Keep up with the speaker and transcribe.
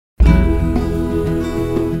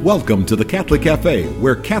Welcome to the Catholic Cafe,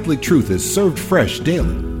 where Catholic truth is served fresh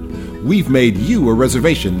daily. We've made you a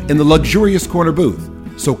reservation in the luxurious corner booth,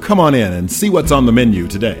 so come on in and see what's on the menu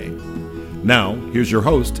today. Now, here's your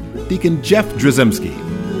host, Deacon Jeff Drzymski.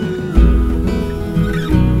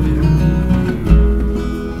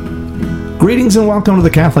 Greetings and welcome to the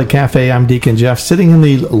Catholic Cafe. I'm Deacon Jeff, sitting in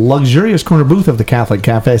the luxurious corner booth of the Catholic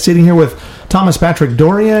Cafe, sitting here with Thomas Patrick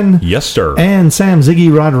Dorian. Yes, sir. And Sam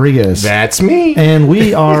Ziggy Rodriguez. That's me. And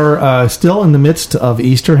we are still in the midst of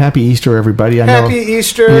Easter. Happy Easter, everybody. I know, Happy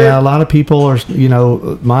Easter. Yeah, a lot of people are,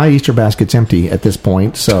 my Easter basket's empty at this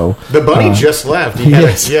point. So the bunny just left. He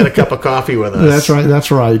had a cup of coffee with us.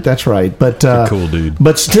 That's right. But a cool dude.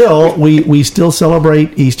 But still, we still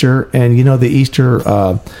celebrate Easter, and the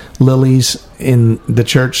Easter lilies in the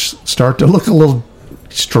church start to look a little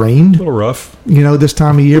strained, a little rough, this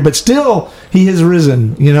time of year, but still he has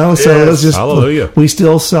risen, so yes. let's just, hallelujah. We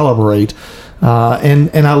still celebrate.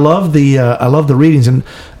 And I love the readings, and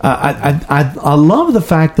I love the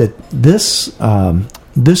fact that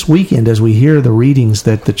this weekend, as we hear the readings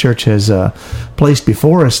that the church has placed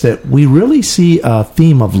before us, that we really see a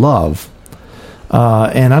theme of love.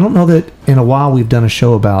 And I don't know that in a while we've done a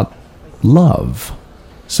show about love.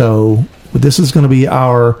 So this is going to be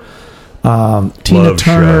our Tina love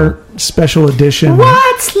Turner show. Special edition.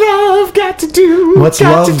 What's love got to do? What's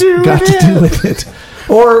love got to do with it?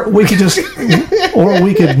 Or we could just, or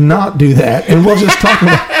we could not do that, and we'll just talk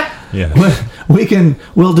about. Yeah.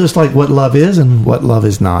 We'll just like what love is and what love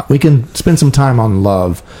is not. We can spend some time on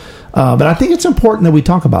love, but I think it's important that we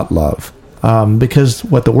talk about love because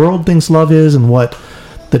what the world thinks love is and what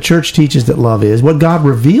the church teaches that love is, what God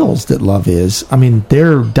reveals that love is,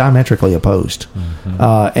 they're diametrically opposed.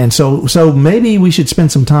 Mm-hmm. And so maybe we should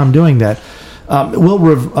spend some time doing that.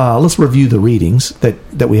 Let's review the readings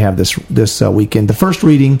that we have this weekend. The first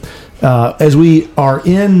reading, as we are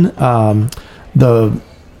in the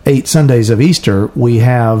 8 Sundays of Easter, we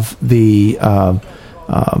have the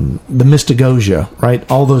Mystagogia, right?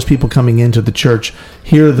 All those people coming into the church.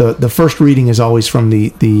 Here, the first reading is always from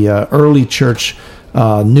the early church,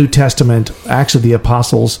 New Testament, Acts of the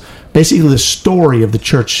Apostles, basically the story of the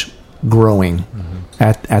church growing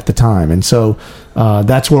at the time. And so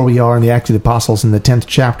that's where we are in the Acts of the Apostles in the 10th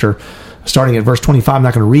chapter, starting at verse 25. I'm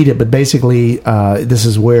not going to read it, but basically this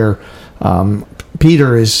is where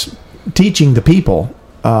Peter is teaching the people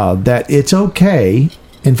that it's okay,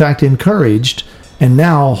 in fact encouraged, and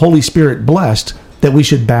now Holy Spirit blessed, that we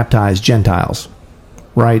should baptize Gentiles.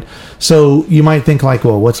 Right, so you might think like,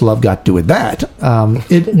 well, what's love got to do with that?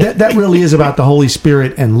 That really is about the Holy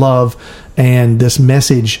Spirit and love, and this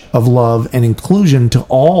message of love and inclusion to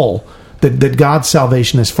all. That God's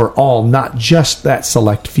salvation is for all, not just that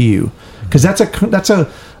select few, because that's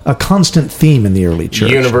a constant theme in the early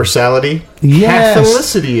church. Universality, yes.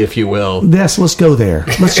 Catholicity, if you will. Yes, let's go there.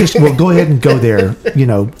 We'll go ahead and go there.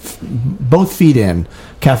 Both feet in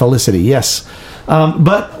Catholicity. Yes.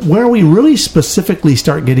 But where we really specifically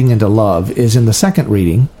start getting into love is in the second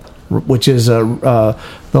reading, which is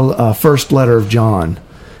the first letter of John,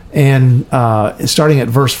 and starting at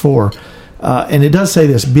verse 4. And it does say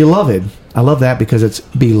this, beloved. I love that because it's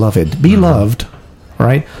beloved. Beloved,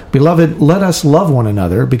 right? Beloved, let us love one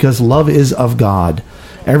another because love is of God.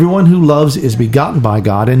 Everyone who loves is begotten by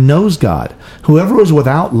God and knows God. Whoever is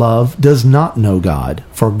without love does not know God,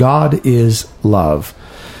 for God is love.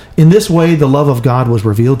 In this way, the love of God was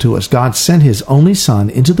revealed to us. God sent his only Son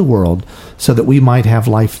into the world so that we might have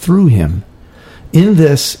life through him. In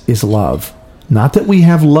this is love, not that we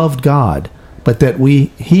have loved God, but that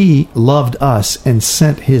he loved us and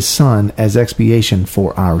sent his Son as expiation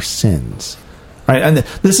for our sins. Right? And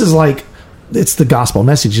this is like, it's the gospel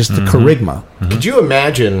message, just the kerygma. Mm-hmm. Could you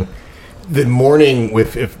imagine the morning when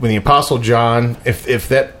the Apostle John, if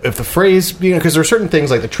the phrase, because there are certain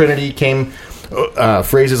things like the Trinity came.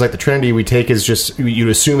 Phrases like the Trinity we take as just, you'd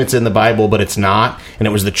assume it's in the Bible, but it's not. And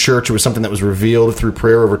it was the church. It was something that was revealed through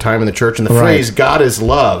prayer over time in the church. And the phrase, God is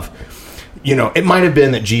love, it might have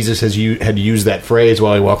been that Jesus had used that phrase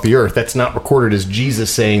while he walked the earth. That's not recorded as Jesus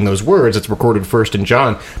saying those words. It's recorded first in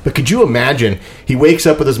John. But could you imagine, he wakes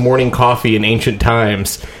up with his morning coffee in ancient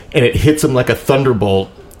times, and it hits him like a thunderbolt,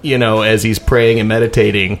 as he's praying and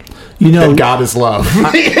meditating, that God is love.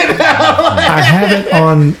 I have it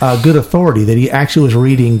on good authority that he actually was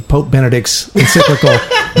reading Pope Benedict's encyclical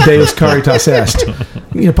Deus Caritas Est.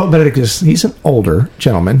 Pope Benedict he's an older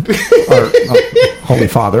gentleman, or Holy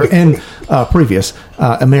Father, and previous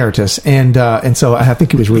emeritus, and so I think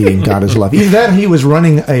he was reading God is love. Either that, or he was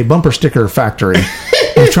running a bumper sticker factory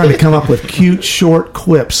and trying to come up with cute, short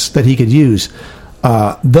quips that he could use.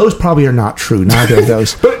 Those probably are not true, neither of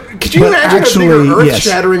those. But Could you imagine a bigger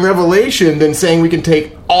earth-shattering revelation than saying we can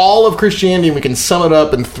take all of Christianity and we can sum it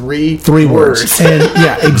up in three words? And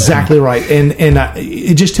exactly right. And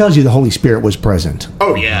it just tells you the Holy Spirit was present.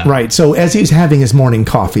 Oh, yeah. Right. So as he's having his morning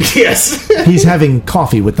coffee, yes, he's having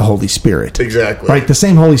coffee with the Holy Spirit. Exactly. Right. The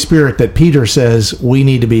same Holy Spirit that Peter says we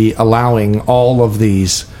need to be allowing all of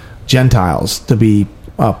these Gentiles to be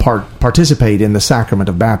participate in the sacrament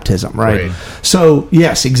of baptism, right? So,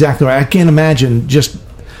 yes, exactly right. I can't imagine just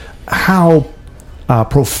how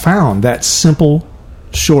profound that simple,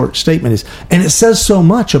 short statement is. And it says so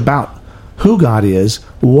much about who God is,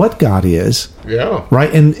 what God is,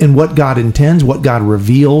 right? And what God intends, what God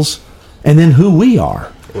reveals, and then who we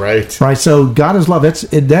are. Right. So God is love.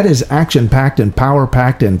 That is action-packed and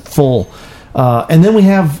power-packed and full. And then we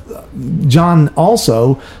have John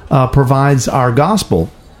also provides our gospel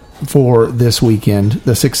for this weekend,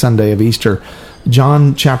 the sixth Sunday of Easter.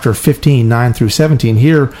 John chapter 15, 9 through 17.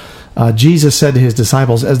 Here, Jesus said to his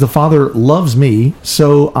disciples, "As the Father loves me,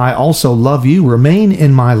 so I also love you. Remain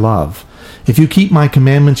in my love. If you keep my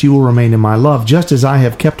commandments, you will remain in my love, just as I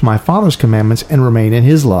have kept my Father's commandments and remain in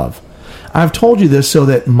his love. I have told you this so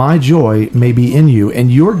that my joy may be in you,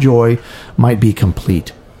 and your joy might be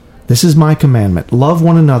complete. This is my commandment. Love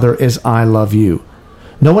one another as I love you.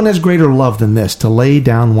 No one has greater love than this, to lay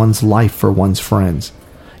down one's life for one's friends.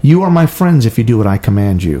 You are my friends if you do what I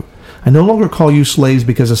command you. I no longer call you slaves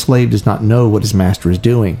because a slave does not know what his master is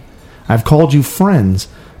doing. I have called you friends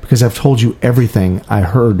because I have told you everything I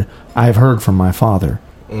have heard from my Father.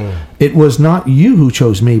 It was not you who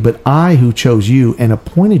chose me, but I who chose you and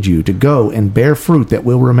appointed you to go and bear fruit that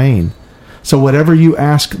will remain. So whatever you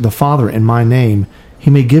ask the Father in my name, he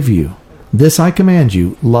may give you. This I command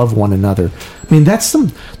you, love one another." I mean, that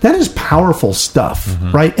is powerful stuff,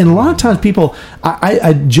 right? And a lot of times people,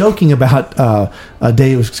 I joking about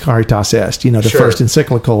Deus Caritas Est, the first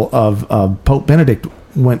encyclical of Pope Benedict,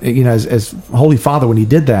 when as Holy Father, when he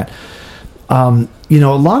did that. A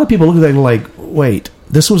lot of people look at that like, wait,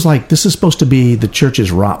 this is supposed to be the church's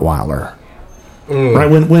Rottweiler, right?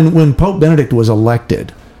 When Pope Benedict was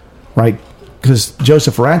elected, right? Because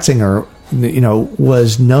Joseph Ratzinger,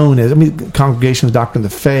 was known as, Congregationalist Doctrine of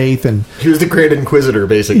the Faith, and he was the Great Inquisitor,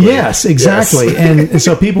 basically. Yes, exactly. Yes. and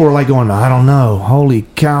so people were like going, I don't know, holy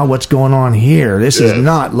cow, what's going on here? This is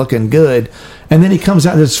not looking good. And then he comes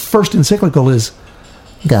out, his first encyclical is,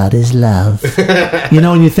 God is love.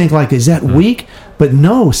 And you think like, is that weak? But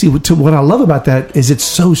no, see, what I love about that is it's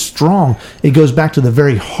so strong. It goes back to the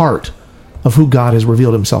very heart of who God has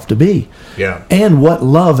revealed himself to be. Yeah. And what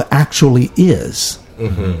love actually is.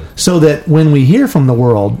 So that when we hear from the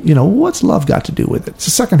world, what's love got to do with it? It's a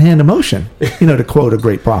secondhand emotion, to quote a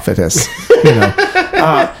great prophetess.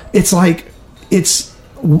 It's like, it's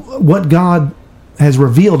what God has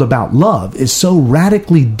revealed about love is so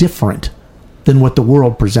radically different than what the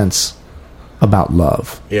world presents about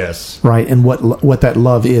love. Yes. Right? And what that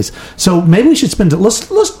love is. So maybe we should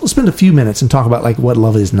let's spend a few minutes and talk about like what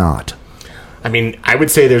love is not. I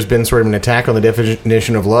would say there's been sort of an attack on the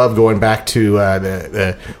definition of love going back to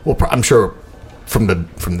I'm sure from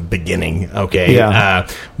the beginning, okay? Yeah.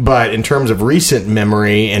 But in terms of recent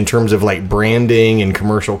memory, in terms of like branding and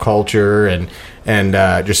commercial culture and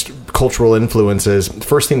just cultural influences, the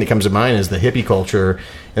first thing that comes to mind is the hippie culture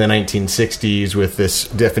in the 1960s with this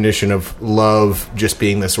definition of love just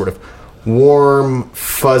being this sort of warm,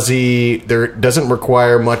 fuzzy, there doesn't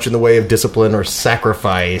require much in the way of discipline or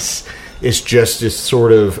sacrifice. It's just this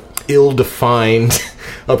sort of ill-defined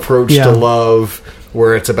approach to love,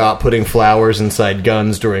 where it's about putting flowers inside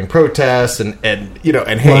guns during protests, and hey,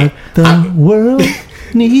 what the world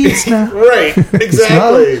needs now, right?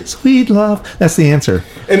 Exactly, love, sweet love. That's the answer.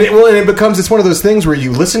 And it becomes, it's one of those things where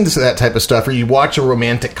you listen to that type of stuff, or you watch a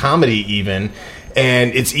romantic comedy, even,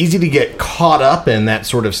 and it's easy to get caught up in that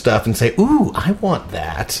sort of stuff and say, "Ooh, I want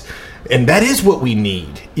that." And that is what we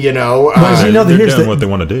need, They're doing what they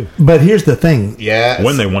want to do. But here's the thing. Yeah.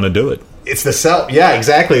 When they want to do it. It's the self. Yeah,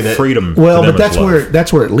 exactly. Freedom. Well, but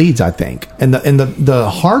that's where it leads, I think. And the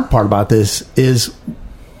hard part about this is,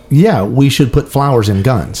 we should put flowers in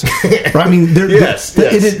guns. Right?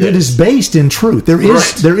 It is based in truth.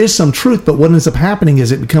 There is some truth, but what ends up happening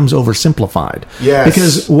is it becomes oversimplified. Yes.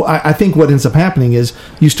 Because I think what ends up happening is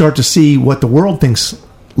you start to see what the world thinks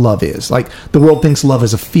love is. Like, the world thinks love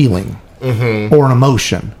is a feeling or an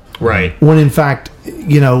emotion. Right. When in fact,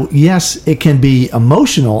 yes, it can be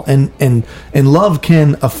emotional, and love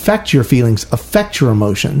can affect your feelings, affect your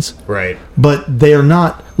emotions. Right. But they are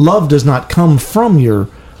not, love does not come from your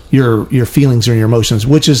feelings or your emotions,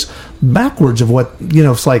 which is backwards of what,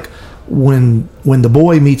 it's like when the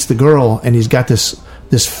boy meets the girl and he's got this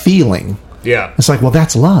feeling Yeah. It's like, well,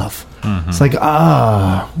 that's love. It's like,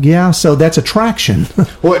 yeah, so that's attraction.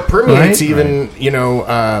 Well, it permeates Right? even,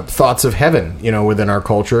 thoughts of heaven, within our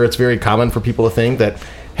culture. It's very common for people to think that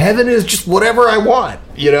heaven is just whatever I want.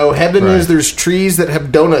 Heaven is there's trees that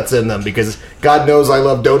have donuts in them because God knows I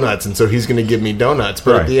love donuts, and so he's going to give me donuts.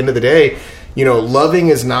 But at the end of the day, loving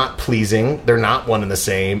is not pleasing. They're not one and the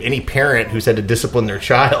same. Any parent who's had to discipline their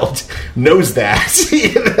child knows that.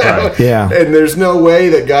 Right. Yeah. And there's no way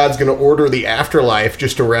that God's going to order the afterlife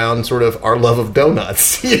just around sort of our love of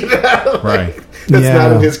donuts. Right. That's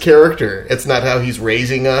not in his character. It's not how he's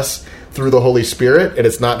raising us through the Holy Spirit, and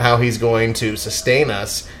it's not how he's going to sustain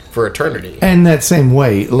us for eternity. And that same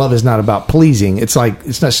way, love is not about pleasing. It's like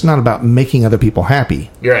it's not about making other people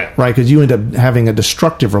happy. Right. Right? Because you end up having a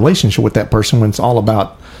destructive relationship with that person when it's all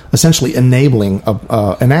about essentially enabling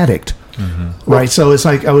an addict. Right? So it's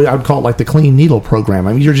like, I would call it like the clean needle program.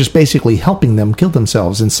 I mean, you're just basically helping them kill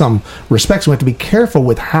themselves in some respects. We have to be careful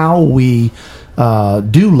with how we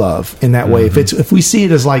do love in that way. If we see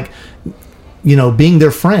it as like, being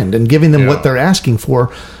their friend and giving them what they're asking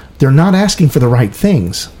for, they're not asking for the right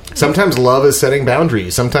things. Sometimes love is setting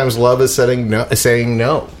boundaries. Sometimes love is saying no.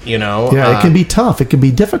 Yeah, it can be tough. It can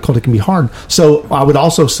be difficult. It can be hard. So I would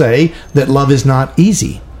also say that love is not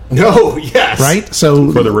easy. No, yes. Right?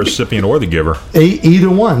 So For the recipient or the giver. Either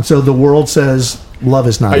one. So the world says love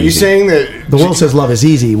is not easy. Are you saying that the world says love is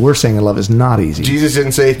easy? We're saying love is not easy. Jesus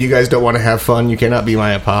didn't say, if you guys don't want to have fun, you cannot be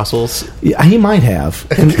my apostles? Yeah, he might have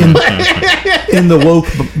in the woke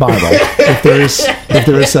Bible, if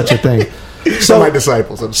there is such a thing. So my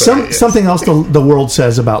disciples. I'm sorry. Something else the world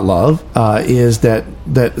says about love is that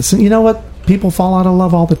you know what, people fall out of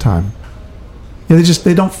love all the time.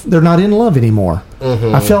 They're not in love anymore.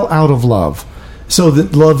 I fell out of love, so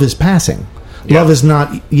that love is passing. Love is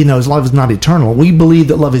not love is not eternal. We believe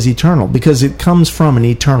that love is eternal because it comes from an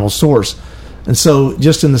eternal source, and so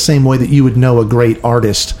just in the same way that you would know a great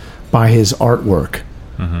artist by his artwork.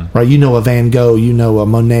 Right, a Van Gogh, a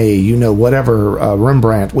Monet, whatever,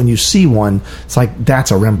 Rembrandt. When you see one, it's like,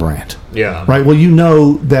 that's a Rembrandt. Yeah. Right. Well,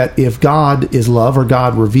 that if God is love, or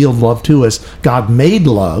God revealed love to us, God made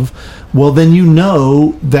love. Well, then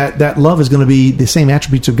that love is going to be the same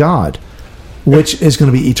attributes of God, which is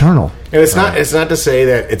going to be eternal. And it's not to say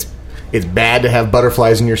that it's bad to have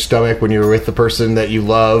butterflies in your stomach when you're with the person that you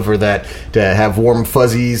love, or that to have warm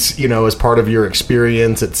fuzzies, as part of your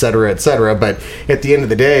experience, et cetera, et cetera. But at the end of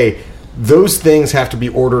the day, those things have to be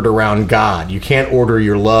ordered around God. You can't order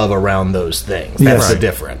your love around those things. That's the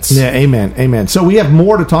difference. Yeah, amen. So we have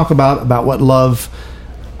more to talk about what love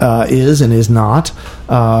is and is not.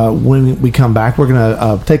 When we come back, we're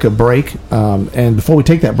going to take a break. And before we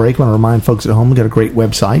take that break, I want to remind folks at home, we've got a great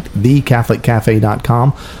website,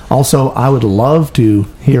 thecatholiccafe.com. Also, I would love to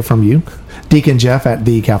hear from you, Deacon Jeff at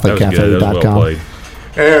thecatholiccafe.com.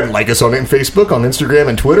 And like us on Facebook, on Instagram,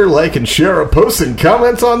 and Twitter. Like and share our posts and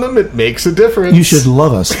comments on them. It makes a difference. You should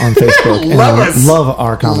love us on Facebook. Love us. Love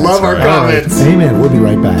our comments. Love our comments. Right. Amen. We'll be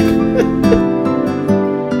right back.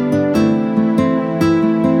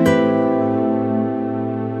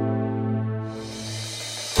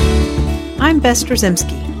 I'm Bess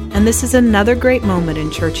Drzymski, and this is another great moment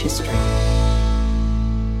in church history.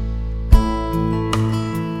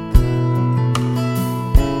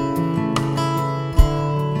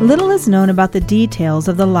 Little is known about the details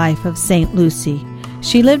of the life of St. Lucy.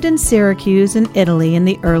 She lived in Syracuse in Italy in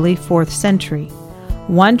the early 4th century.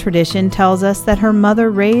 One tradition tells us that her mother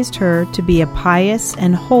raised her to be a pious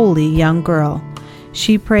and holy young girl.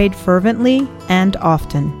 She prayed fervently and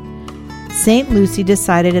often. St. Lucy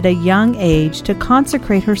decided at a young age to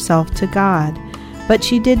consecrate herself to God, but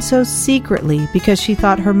she did so secretly because she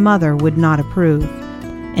thought her mother would not approve.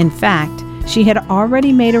 In fact, she had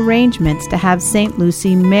already made arrangements to have St.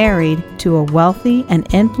 Lucy married to a wealthy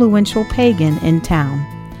and influential pagan in town.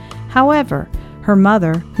 However, her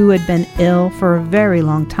mother, who had been ill for a very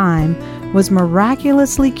long time, was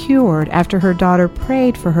miraculously cured after her daughter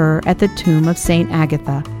prayed for her at the tomb of St.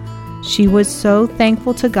 Agatha. She was so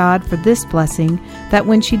thankful to God for this blessing that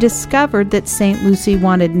when she discovered that St. Lucy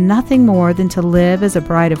wanted nothing more than to live as a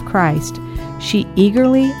bride of Christ, she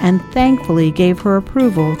eagerly and thankfully gave her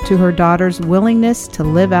approval to her daughter's willingness to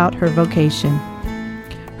live out her vocation.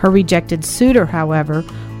 Her rejected suitor, however,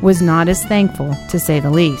 was not as thankful, to say the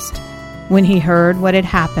least. When he heard what had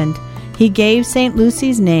happened, he gave St.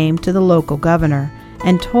 Lucy's name to the local governor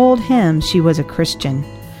and told him she was a Christian.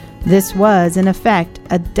 This was, in effect,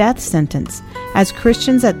 a death sentence, as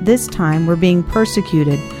Christians at this time were being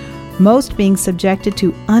persecuted, most being subjected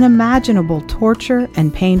to unimaginable torture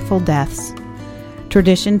and painful deaths.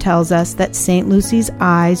 Tradition tells us that St. Lucy's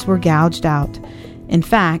eyes were gouged out. In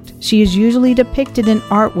fact, she is usually depicted in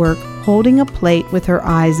artwork holding a plate with her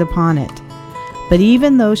eyes upon it. But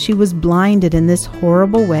even though she was blinded in this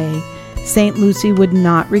horrible way, St. Lucy would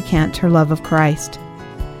not recant her love of Christ.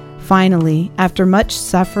 Finally, after much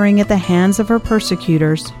suffering at the hands of her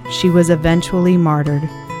persecutors, she was eventually martyred.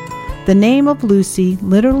 The name of Lucy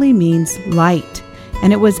literally means light,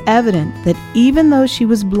 and it was evident that even though she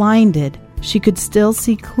was blinded, she could still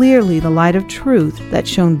see clearly the light of truth that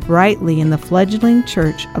shone brightly in the fledgling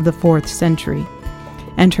church of the 4th century.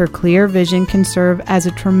 And her clear vision can serve as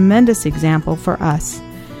a tremendous example for us.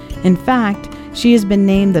 In fact, she has been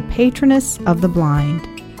named the patroness of the blind.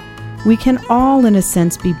 We can all, in a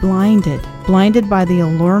sense, be blinded by the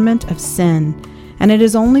allurement of sin, and it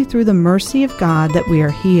is only through the mercy of God that we are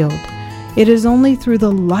healed. It is only through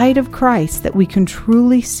the light of Christ that we can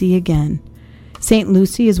truly see again. St.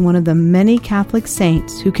 Lucy is one of the many Catholic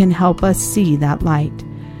saints who can help us see that light.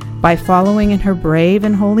 By following in her brave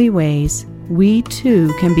and holy ways, we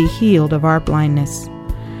too can be healed of our blindness.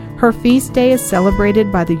 Her feast day is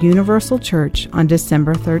celebrated by the Universal Church on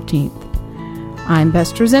December 13th. I'm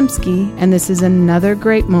Bess Trzymski, and this is another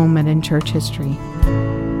great moment in church history.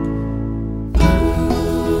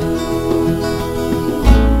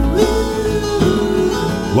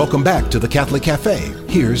 Welcome back to the Catholic Cafe.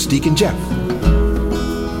 Here's Deacon Jeff.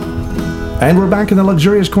 And we're back in the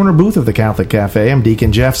luxurious corner booth of the Catholic Cafe. I'm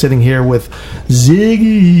Deacon Jeff, sitting here with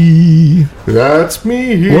Ziggy. That's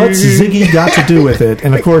me. What's Ziggy got to do with it?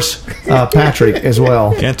 And, of course, Patrick as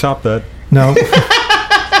well. Can't top that. No.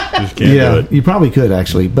 Just can't do it. You probably could,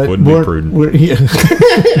 actually. But Wouldn't be prudent.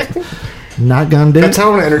 Not gonna do it. That's how I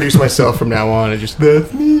want to introduce myself from now on.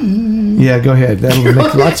 That's me. Yeah, go ahead. That'll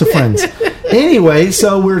make lots of friends. Anyway,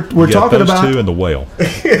 so we're talking those about two and the whale.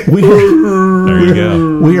 there you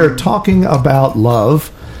go. We are talking about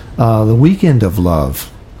love, the weekend of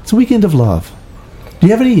love. It's a weekend of love. Do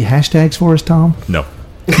you have any hashtags for us, Tom? No.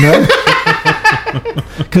 No?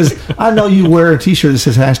 Because I know you wear a T-shirt that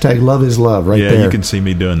says hashtag love is love right there. Yeah, you can see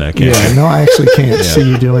me doing that, can't Yeah, you? no, I actually can't see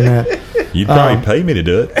you doing that. You'd probably pay me to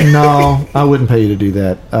do it. No, I wouldn't pay you to do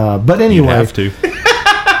that. But anyway, You'd have to.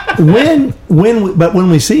 when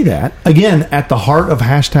we see that again at the heart of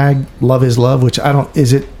hashtag love is love, which I don't,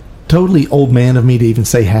 is it totally old man of me to even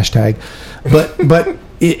say hashtag, but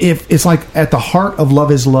if it's like at the heart of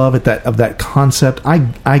love is love, at that concept,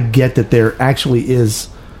 I get that there actually is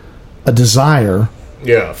a desire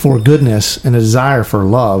for goodness and a desire for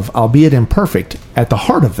love, albeit imperfect, at the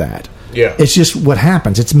heart of that. Yeah. It's just what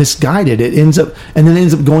happens. It's misguided. It ends up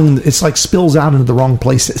going, it's like spills out into the wrong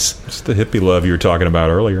places. It's the hippie love you were talking about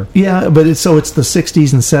earlier. Yeah, but it's the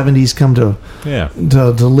 60s and 70s come to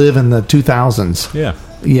live in the 2000s. Yeah.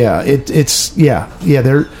 Yeah,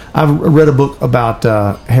 I've read a book about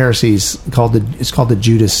heresies called the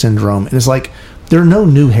Judas Syndrome, and it's like there are no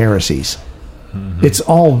new heresies. Mm-hmm. It's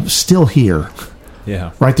all still here.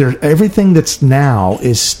 Yeah. Right there, everything that's now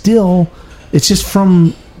is still. It's just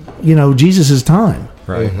from Jesus' time.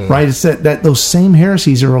 Right. Mm-hmm. Right. It's that those same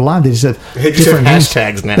heresies are alive. They just have different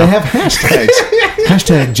hashtags now. They have hashtags.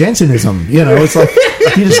 Hashtag Jansenism. It's like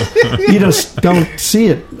you just don't see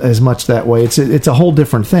it as much that way. It's a whole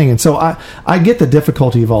different thing. And so I get the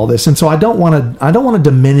difficulty of all this. And so I don't want to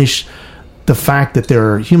diminish the fact that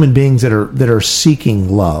there are human beings that are seeking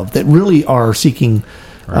love, that really are seeking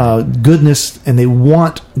goodness, and they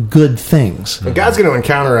want good things. And God's going to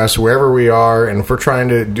encounter us wherever we are, and if we're trying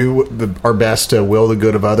to do our best to will the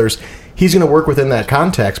good of others, He's going to work within that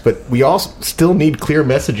context, but we all still need clear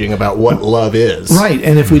messaging about what love is. Right,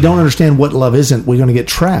 and if we don't understand what love isn't, we're going to get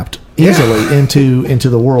trapped easily into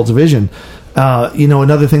the world's vision.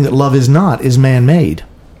 Another thing that love is not is man-made.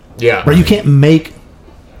 Yeah. Right? You can't make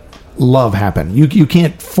love happen. You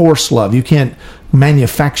can't force love. You can't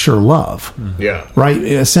manufacture love. Yeah. Right?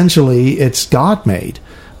 Essentially, it's God-made,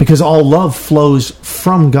 because all love flows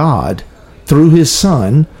from God through His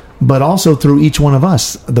Son, but also through each one of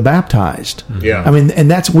us, the baptized. Yeah. I mean,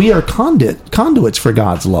 and we are conduits for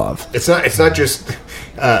God's love. It's not just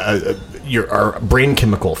our brain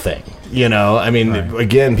chemical thing.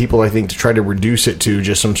 Again, people, I think, to try to reduce it to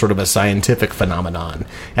just some sort of a scientific phenomenon,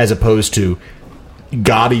 as opposed to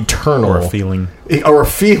God eternal. Or a feeling.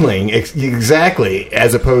 Exactly,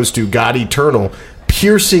 as opposed to God eternal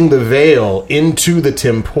piercing the veil into the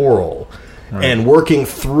temporal and working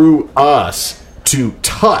through us to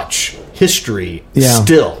touch history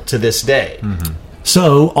still to this day. Mm-hmm.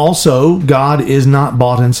 So, also, God is not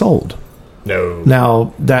bought and sold. No.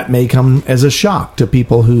 Now, that may come as a shock to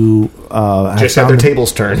people who just have their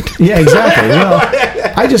tables turned. Yeah, exactly. Well,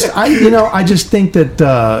 I just think that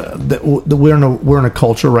that we're in a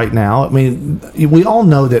culture right now. I mean, we all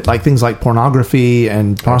know that like things like pornography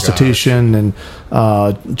and prostitution and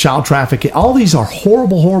child trafficking, all these are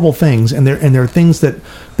horrible things, and they're things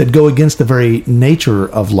that go against the very nature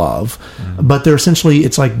of love. Mm-hmm. But they're essentially,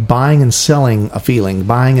 it's like buying and selling a feeling,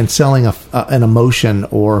 buying and selling an emotion,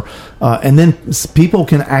 or and then people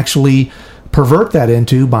can actually pervert that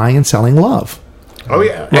into buying and selling love. Oh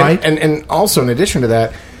yeah, right. And also in addition to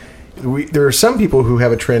that, there are some people who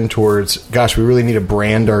have a trend towards, gosh, we really need to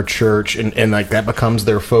brand our church, and like that becomes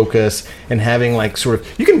their focus, and having like sort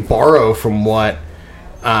of, you can borrow from what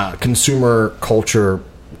consumer culture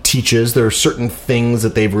teaches. There are certain things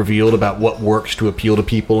that they've revealed about what works to appeal to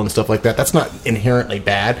people and stuff like that. That's not inherently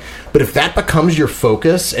bad, but if that becomes your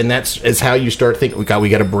focus, and is how you start thinking, we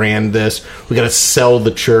got to brand this, we got to sell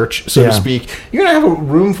the church, so to speak, you're gonna have a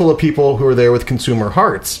room full of people who are there with consumer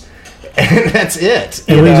hearts. And that's it.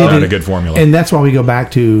 And we need a good formula. And that's why we go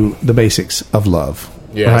back to the basics of love.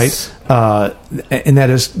 Yes. Right? And that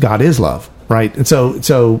is, God is love. Right? And so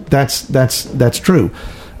that's true.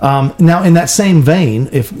 Now, in that same vein,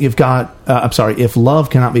 if love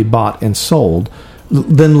cannot be bought and sold,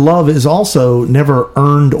 then love is also never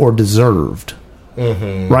earned or deserved.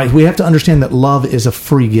 Mm-hmm. Right? We have to understand that love is a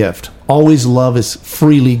free gift. Always love is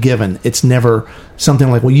freely given. It's never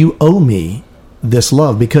something like, well, you owe me this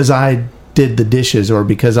love because I did the dishes, or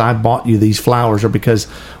because I bought you these flowers, or because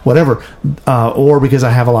whatever, or because I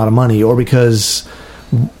have a lot of money, or because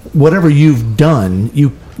whatever you've done,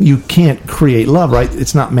 you can't create love, right?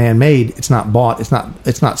 It's not man-made, it's not bought, it's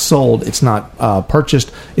not sold, it's not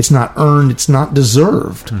purchased, it's not earned, it's not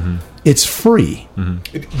deserved. Mm-hmm. It's free. Mm-hmm.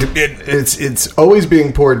 It's always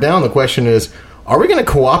being poured down. The question is, are we going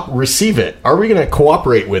to receive it? Are we going to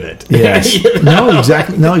cooperate with it? Yes.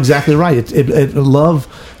 No, exactly right. Love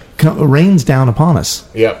rains down upon us.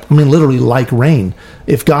 Yep. I mean, literally like rain.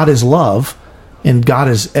 If God is love and God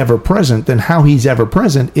is ever present, then how he's ever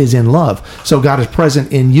present is in love. So God is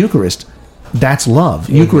present in Eucharist. That's love.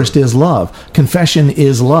 Mm-hmm. Eucharist is love. Confession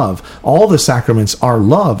is love. All the sacraments are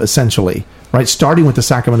love, essentially, right? Starting with the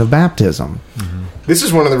sacrament of baptism. Mm-hmm. This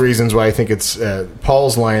is one of the reasons why I think it's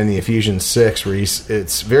Paul's line in the Ephesians 6, where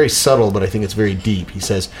it's very subtle, but I think it's very deep. He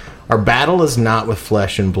says, our battle is not with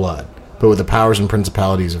flesh and blood, but with the powers and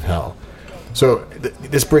principalities of hell. So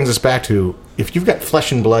this brings us back to, if you've got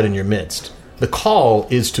flesh and blood in your midst, the call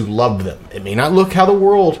is to love them. It may not look how the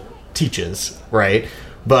world teaches, right?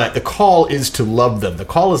 But the call is to love them. The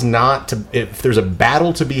call is not to, if there's a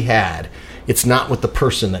battle to be had, it's not with the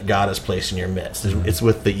person that God has placed in your midst. It's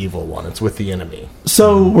with the evil one. It's with the enemy.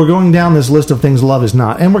 So we're going down this list of things love is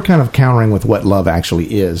not, and we're kind of countering with what love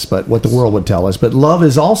actually is, but what the world would tell us. But love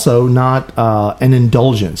is also not an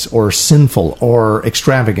indulgence or sinful or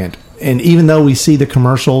extravagant. And even though we see the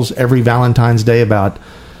commercials every Valentine's Day about,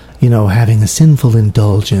 having a sinful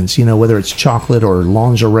indulgence, whether it's chocolate or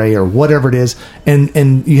lingerie or whatever it is,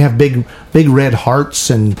 and you have big red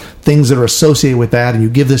hearts and things that are associated with that, and you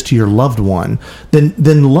give this to your loved one,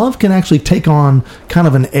 then love can actually take on kind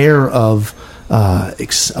of an air of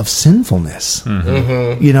sinfulness,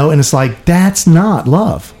 mm-hmm. And it's like, that's not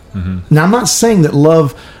love. Mm-hmm. Now, I'm not saying that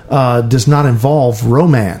love does not involve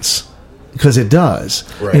romance, because it does.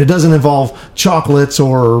 Right. And it doesn't involve chocolates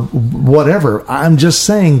or whatever. I'm just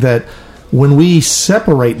saying that when we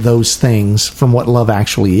separate those things from what love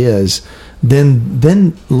actually is,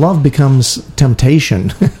 then love becomes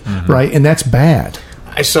temptation, mm-hmm. right? And that's bad.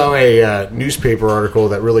 I saw a newspaper article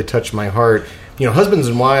that really touched my heart. Husbands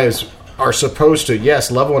and wives are supposed to,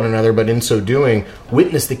 yes, love one another, but in so doing,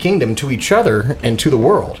 witness the kingdom to each other and to the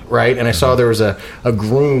world, right? And I saw there was a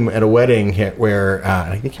groom at a wedding where,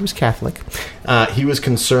 I think he was Catholic. He was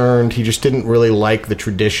concerned. He just didn't really like the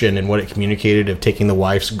tradition and what it communicated of taking the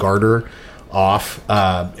wife's garter off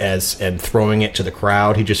and throwing it to the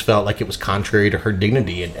crowd. He just felt like it was contrary to her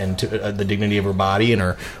dignity and to the dignity of her body and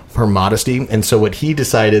her modesty. And so what he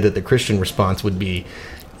decided that the Christian response would be,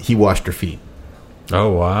 he washed her feet.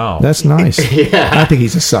 Oh, wow. That's nice. Yeah. I think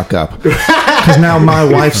he's a suck-up. Because now my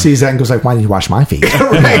wife sees that and goes like, why didn't you wash my feet?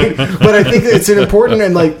 Right. But I think it's an important,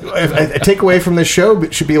 and like a takeaway from this show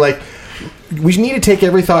should be like, we need to take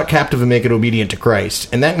every thought captive and make it obedient to Christ.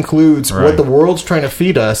 And that includes what the world's trying to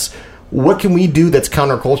feed us. What can we do that's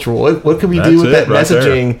countercultural? What can we do with that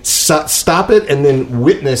messaging? Stop it and then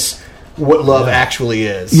witness what love actually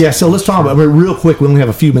is. Yeah, so let's talk about it real quick. We only have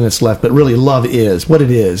a few minutes left, but really, love is what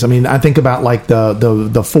it is. I mean, I think about like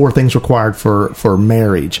the 4 things required for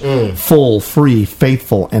marriage: full, free,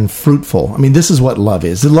 faithful, and fruitful. I mean, this is what love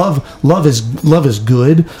is. Love is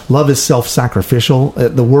good. Love is self-sacrificial.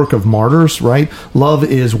 The work of martyrs, right? Love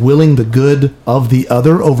is willing the good of the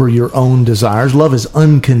other over your own desires. Love is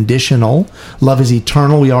unconditional. Love is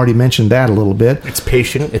eternal. We already mentioned that a little bit. It's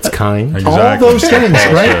patient. It's kind. Exactly. All those things,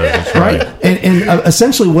 right? That's right. And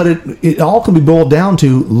essentially what it all can be boiled down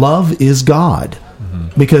to, love is God.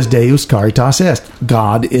 Because Deus caritas est.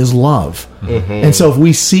 God is love. And so if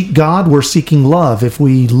we seek God, we're seeking love. If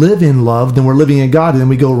we live in love, then we're living in God. And then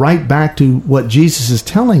we go right back to what Jesus is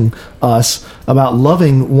telling us about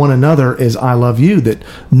loving one another as I love you. That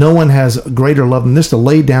no one has greater love than this, to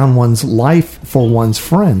lay down one's life for one's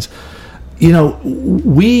friends. You know,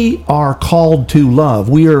 we are called to love.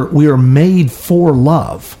 We are made for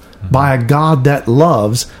love by a God that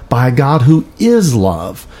loves, by a God who is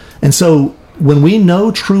love. And so when we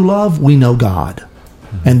know true love, we know God.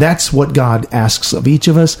 And that's what God asks of each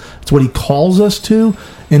of us. It's what he calls us to.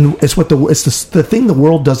 And it's the thing the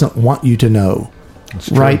world doesn't want you to know.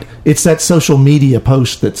 Right? It's that social media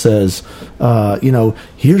post that says,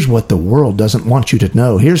 here's what the world doesn't want you to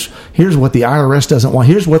know. Here's what the IRS doesn't want.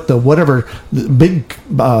 Here's what the big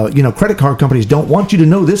credit card companies don't want you to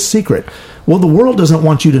know, this secret. Well, the world doesn't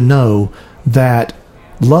want you to know that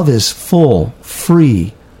love is full,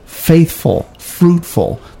 free, faithful,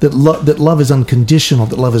 fruitful, that love is unconditional,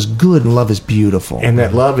 that love is good, and love is beautiful. And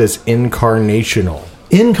that love is incarnational.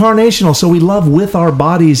 Incarnational, so we love with our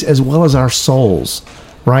bodies as well as our souls,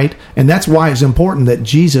 right? And that's why it's important that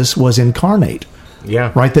Jesus was incarnate.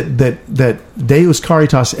 Yeah. Right? That Deus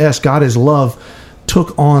caritas est, God is love,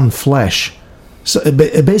 took on flesh. So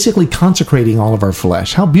basically consecrating all of our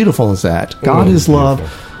flesh. How beautiful is that? God is love.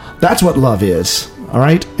 Beautiful. That's what love is. All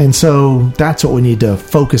right? And so that's what we need to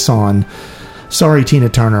focus on. Sorry, Tina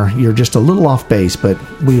Turner, you're just a little off base, but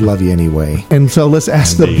we love you anyway. And so let's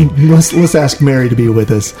ask let's ask Mary to be with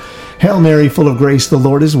us. Hail Mary, full of grace, the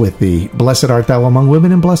Lord is with thee. Blessed art thou among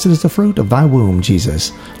women, and blessed is the fruit of thy womb,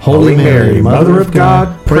 Jesus. Holy Mary, Mother of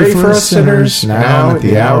God, pray for us sinners, now and at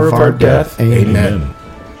the hour of our death. Amen.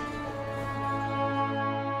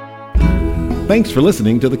 Thanks for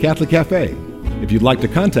listening to the Catholic Cafe. If you'd like to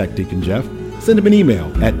contact Deacon Jeff, send him an email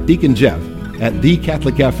at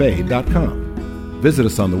deaconjeff@thecatholiccafe.com. Visit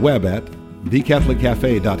us on the web at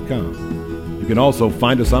thecatholiccafe.com. You can also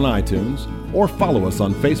find us on iTunes or follow us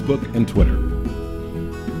on Facebook and Twitter.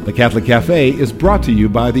 The Catholic Cafe is brought to you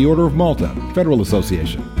by the Order of Malta, Federal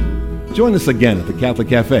Association. Join us again at the Catholic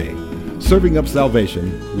Cafe, serving up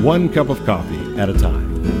salvation one cup of coffee at a time.